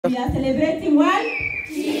we are celebrating World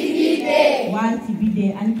TB Day. World TB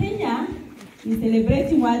Day. And Kenya is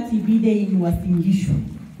celebrating World TB Day in Uasin Gishu.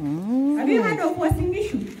 Have you heard of Uasin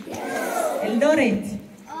Gishu? Yes. Eldoret.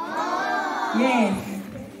 Oh. Yes.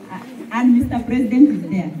 And Mr. President is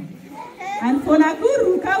there. And for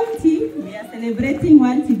Nakuru County, we are celebrating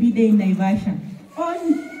World TB Day in Naivasha on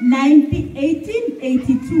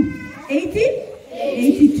 1882.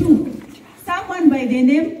 1882. Someone by the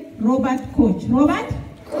name Robert Koch. Robert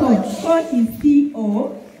Koch. Koch is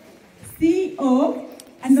K-O-C-H.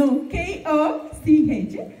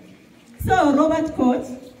 So Robert Koch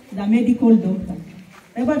is a medical doctor.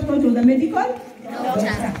 Robert Koch was a medical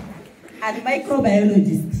doctor and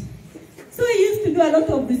microbiologist. So he used to do a lot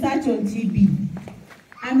of research on TB.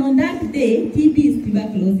 And on that day, TB is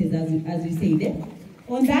tuberculosis, as we said.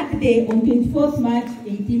 On that day, on 24th March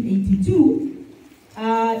 1882,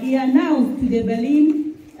 he announced to the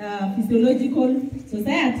Berlin Physiological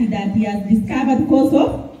Society that he has discovered cause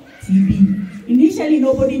of TB. Initially,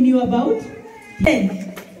 nobody knew about it.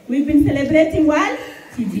 Then, we've been celebrating World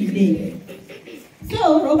TB Day.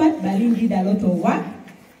 So, Robert Berlin did a lot of work.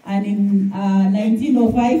 And in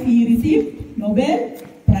 1905, he received Nobel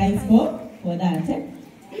Prize for that,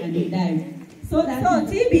 and he died. So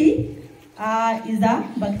TB is a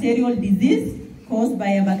bacterial disease caused by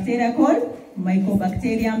a bacteria called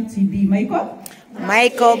Mycobacterium TB.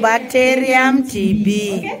 Mycobacterium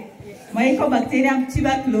TB. Okay? Mycobacterium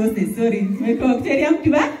tuberculosis. Sorry, Mycobacterium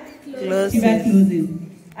tuberculosis.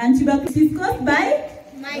 And tuberculosis is caused by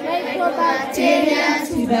Mycobacterium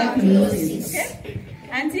tuberculosis. Okay?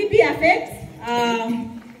 And TB affects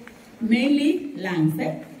mainly lungs,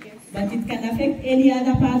 but it can affect any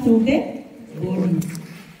other part of the body,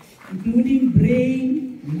 including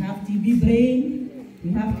brain. We have TB brain,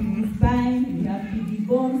 we have TB spine, we have TB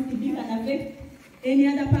bones. TB can affect any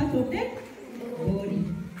other part of the body.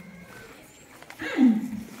 And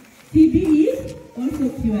TB is also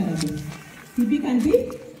curable. TB can be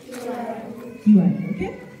cured,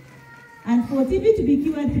 okay? And for TB to be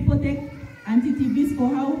cured, people take anti-TBs for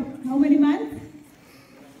how many months?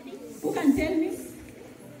 Who can tell me?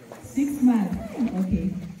 6 months. Okay.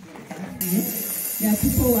 Yes. There are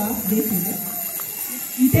people who are updated.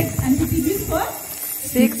 You take anti-TBs for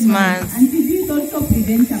 6 months. And TB is also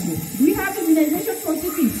preventable. Do we have immunization for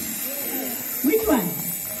TB? Which one?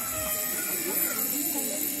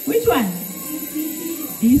 Which one?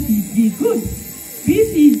 BCG. Good.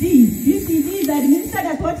 BCG. BCG is administered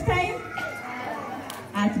at what time?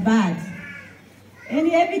 At birth.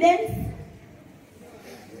 Any evidence?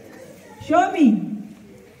 Show me.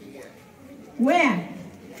 Where?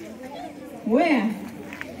 Where?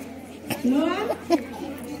 Lower?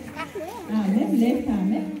 Left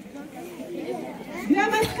arm, Do you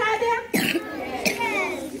have a scar there?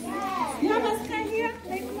 Yes. Do you have a scar here?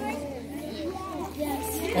 Like mine?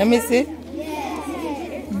 Yes. Let me see.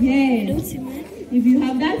 Yes. If you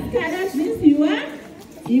have that scar, that means you are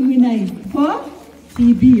immunized for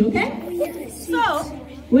TB, okay? So,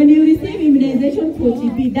 when you receive immunization for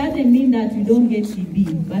TB, doesn't mean that you don't get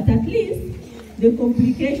TB, but at least the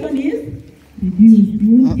complication is reduced.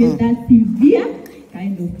 You won't get that severe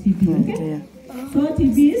kind of TB, okay? So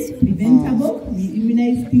TB is preventable. We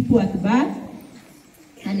immunize people at birth,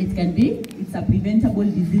 and it's a preventable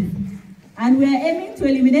disease. And we are aiming to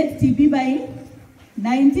eliminate TB by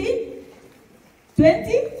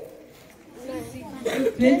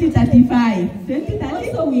 2035. 2030.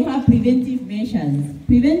 Also, we have preventive measures.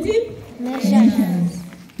 Preventive measures.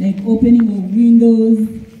 Like opening of windows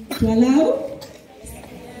to allow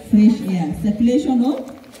fresh air. Circulation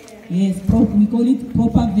of, yes, we call it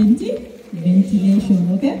proper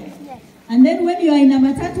ventilation, okay? And then when you are in a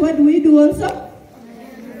matatu, what do we do also?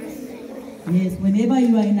 Yes, whenever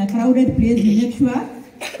you are in a crowded place, you make sure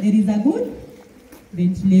there is a good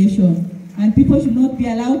ventilation. And people should not be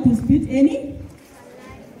allowed to spit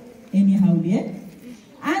anyhow, yeah?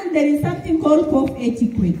 And there is something called cough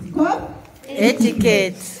etiquette. Cough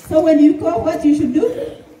Etiquette. So when you cough, what you should do?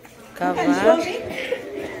 Cover. You can show me?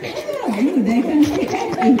 Oh, good, I can see.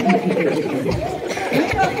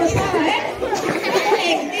 Don't talk for Sarah, eh?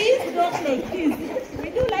 Like this, don't like this. We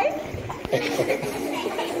do like?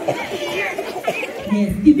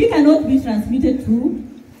 Yes, TB cannot be transmitted through.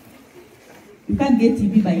 You can't get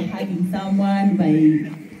TB by hugging someone, by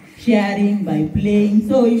sharing, by playing.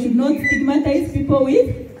 So you should not stigmatize people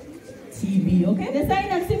with TB, okay? The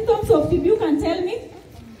signs and symptoms of TB, you can tell me?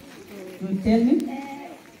 You tell me?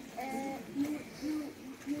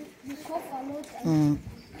 You cough a lot.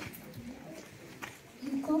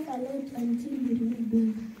 You cough a lot until you really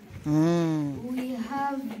do. We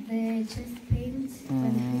have the chest pains.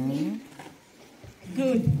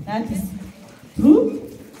 Good. That is true.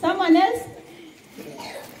 Someone else?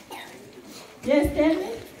 Yes, tell me.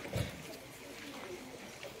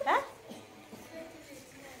 Huh?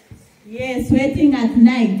 Yes, sweating at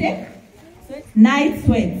night. Eh? Night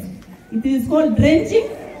sweat. It is called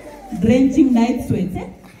drenching night sweat. Eh?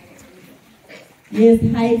 Yes,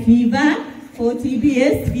 high fever. For TB,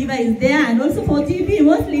 yes, fever is there. And also for TB,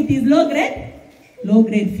 mostly it is low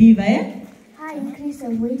grade fever. Eh? High increase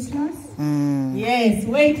of weight loss. Yes,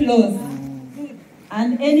 weight loss.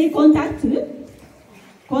 And any contact with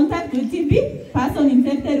TB, person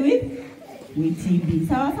infected with TB.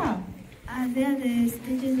 Sawa. Are there the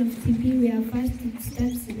stages of TB where first it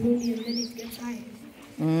starts slowly and then it gets higher?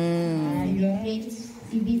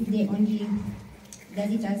 TB is the only,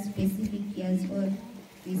 does it have specific years or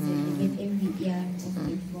we celebrate every year of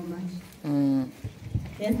 24 March?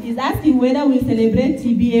 Yes, he's asking whether we celebrate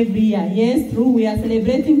TB every year. Yes, true. We are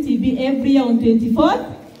celebrating TB every year on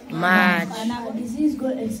 24th March. And our disease go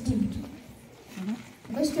extinct.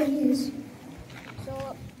 The question is,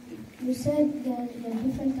 so you said there are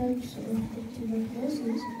different types of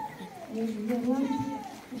tuberculosis. There's the one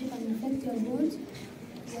which can affect your bones,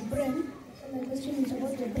 your brain. So my question is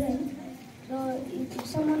about the brain. So if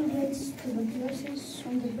someone gets tuberculosis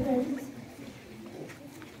on the brain,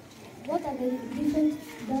 what are the different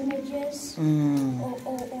damages of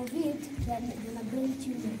it than a brain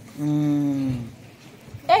tumor?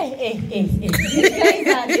 Hey.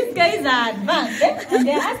 These guys are advanced, eh? And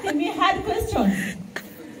they're asking me hard questions.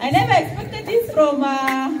 I never expected this from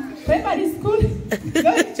primary school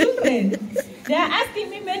children. They are asking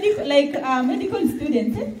me medical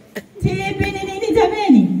students. TB ni nini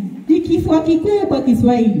jameni? Ni kifua kikuu kwa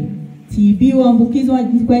Kiswahili. TB huambukizwa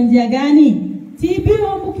kwa njia gani? TB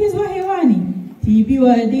huambukizwa hewani. TB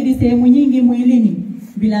huathiri sehemu nyingi mwilini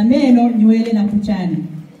bila meno, nywele na kuchani.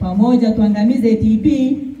 Pamoja tuangamize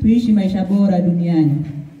TB, tuishi maisha bora duniani.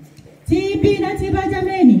 TB na tiba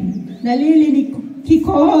jameni. Dalili ni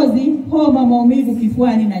kikohozi, homa, maumivu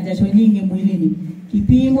kifuani na jasho nyingi mwilini.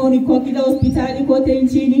 Kipimo ni kwa kila hospitali kote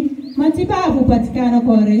nchini. Matibabu patikana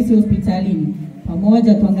kwa urahisi hospitalini.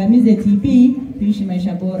 Pamoja tuangamize TB, tuishi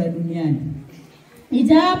maisha bora duniani.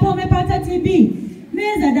 Ijapo umepata TB,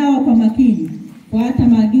 meza dawa kwa makini. Fuata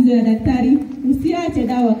maagizo ya daktari, usiache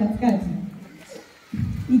dawa katikati.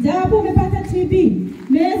 Ijapo umepata TB,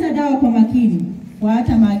 meza dawa kwa makini.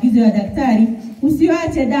 Fuata maagizo ya daktari,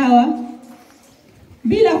 usiache dawa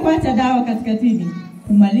bila kuacha dawa katikati.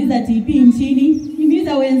 Kumaliza TB nchini,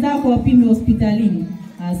 himiza wenzako wapime hospitalini.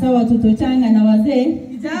 Hasa watoto changa na wazee.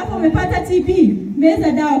 Ijapo umepata TB,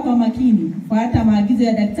 meza dawa kwa makini. Fuata maagizo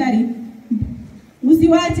ya daktari,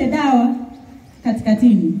 usiache dawa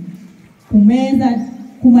katikati.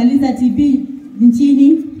 Kumaliza TB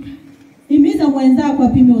nchini, himiza mwenzako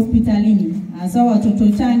wapime hospitalini. Hasa watoto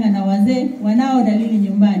changa na wazee wanao dalili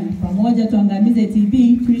nyumbani. Pamoja tuangamize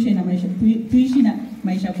TB, tuishi na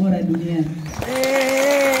maisha bora duniani.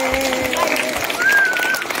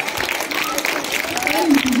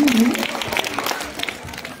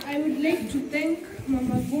 I would like to thank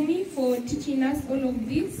Mama Gumi for teaching us all of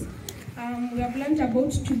this. We have learned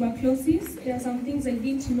about tuberculosis. There are some things I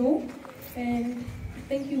didn't know, and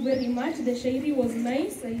thank you very much. The shairi was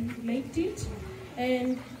nice. I liked it.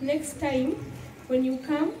 And next time, when you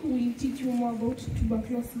come, we'll teach you more about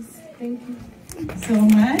tuberculosis. Thank you So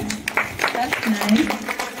much. That's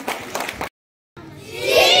nice.